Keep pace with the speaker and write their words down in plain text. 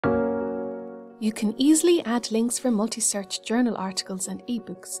You can easily add links for MultiSearch journal articles and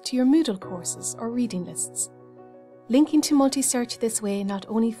ebooks to your Moodle courses or reading lists. Linking to MultiSearch this way not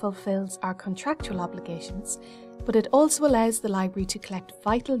only fulfills our contractual obligations, but it also allows the library to collect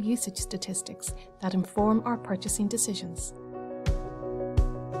vital usage statistics that inform our purchasing decisions.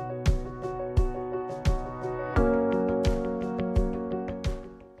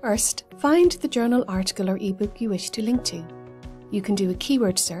 First, find the journal article or ebook you wish to link to. You can do a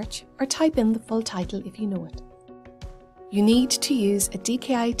keyword search or type in the full title if you know it. You need to use a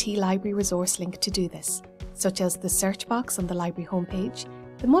DkIT Library resource link to do this, such as the search box on the library homepage,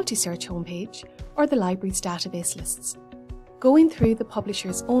 the MultiSearch homepage, or the library's database lists. Going through the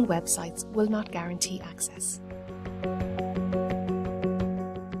publisher's own websites will not guarantee access.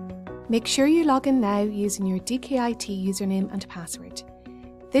 Make sure you log in now using your DkIT username and password.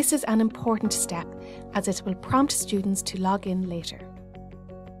 This is an important step as it will prompt students to log in later.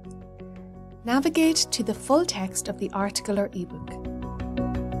 Navigate to the full text of the article or ebook.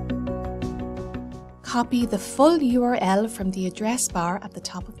 Copy the full URL from the address bar at the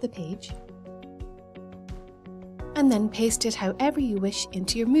top of the page, and then paste it however you wish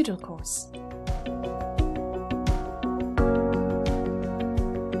into your Moodle course.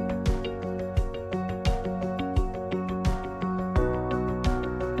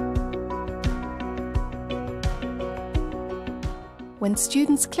 When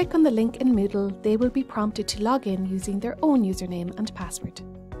students click on the link in Moodle, they will be prompted to log in using their own username and password.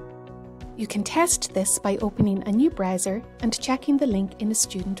 You can test this by opening a new browser and checking the link in a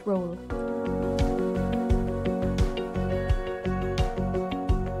student role.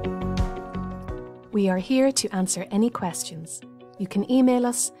 We are here to answer any questions. You can email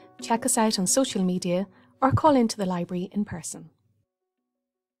us, check us out on social media, or call into the library in person.